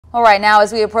All right, now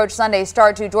as we approach Sunday's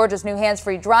start to Georgia's new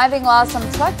hands-free driving law,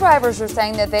 some truck drivers are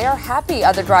saying that they are happy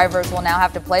other drivers will now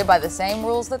have to play by the same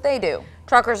rules that they do.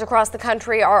 Truckers across the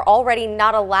country are already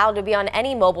not allowed to be on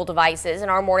any mobile devices, and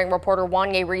our morning reporter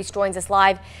Wanye Reese joins us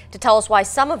live to tell us why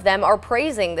some of them are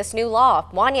praising this new law.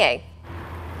 Wanye.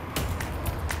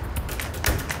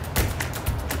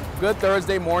 Good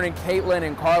Thursday morning, Caitlin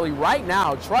and Carly. Right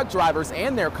now, truck drivers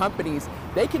and their companies,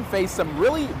 they can face some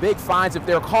really big fines if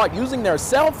they're caught using their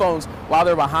cell phones while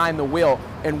they're behind the wheel.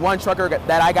 And one trucker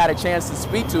that I got a chance to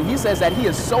speak to, he says that he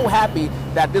is so happy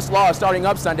that this law is starting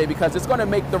up Sunday because it's going to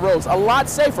make the roads a lot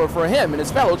safer for him and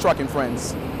his fellow trucking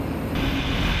friends.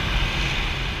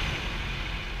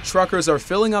 Truckers are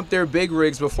filling up their big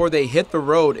rigs before they hit the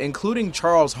road, including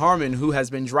Charles Harmon, who has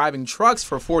been driving trucks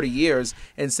for 40 years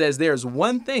and says there's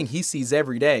one thing he sees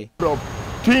every day.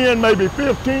 10, maybe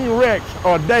 15 wrecks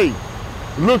a day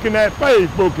looking at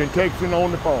Facebook and texting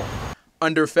on the phone.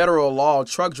 Under federal law,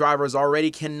 truck drivers already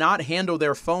cannot handle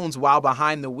their phones while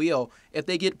behind the wheel. If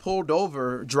they get pulled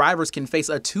over, drivers can face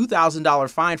a $2,000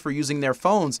 fine for using their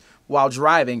phones while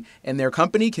driving, and their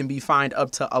company can be fined up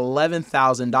to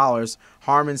 $11,000.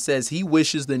 Harmon says he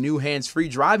wishes the new hands-free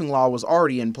driving law was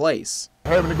already in place.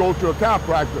 Having to go to a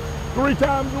chiropractor 3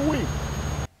 times a week.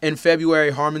 In February,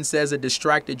 Harmon says a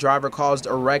distracted driver caused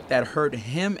a wreck that hurt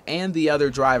him and the other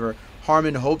driver.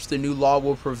 Harmon hopes the new law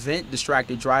will prevent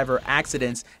distracted driver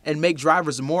accidents and make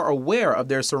drivers more aware of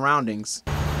their surroundings.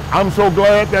 I'm so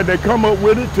glad that they come up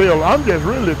with it till I'm just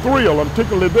really thrilled. I'm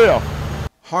tickled to death.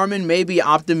 Harmon may be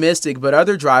optimistic, but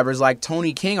other drivers like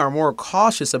Tony King are more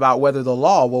cautious about whether the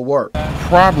law will work.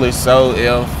 Probably so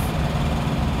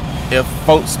if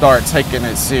folks start taking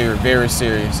it very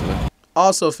seriously.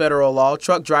 Also federal law,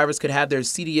 truck drivers could have their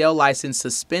CDL license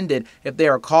suspended if they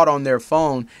are caught on their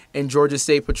phone. And Georgia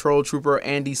State Patrol Trooper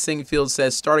Andy Singfield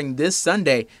says starting this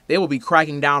Sunday, they will be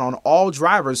cracking down on all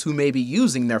drivers who may be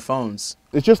using their phones.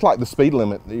 It's just like the speed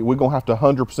limit. We're going to have to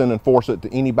 100% enforce it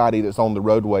to anybody that's on the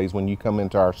roadways when you come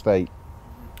into our state.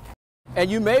 And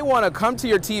you may want to come to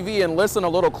your TV and listen a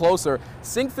little closer.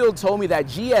 Singfield told me that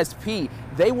GSP,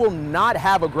 they will not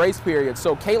have a grace period.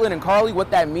 So Caitlin and Carly, what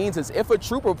that means is if a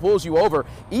trooper pulls you over,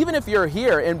 even if you're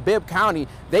here in Bibb County,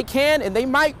 they can and they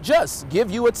might just give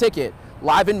you a ticket.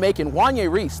 Live in Macon, Wanye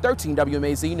Reese, 13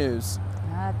 WMAZ News.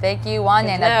 Thank you,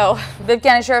 Wanye. Now, Bibb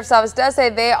County Sheriff's Office does say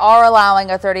they are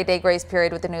allowing a 30-day grace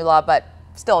period with the new law, but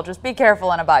still, just be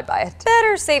careful and abide by it.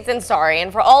 Better safe than sorry.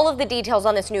 And for all of the details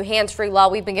on this new hands-free law,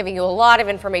 we've been giving you a lot of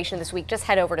information this week. Just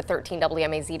head over to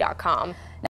 13WMAZ.com.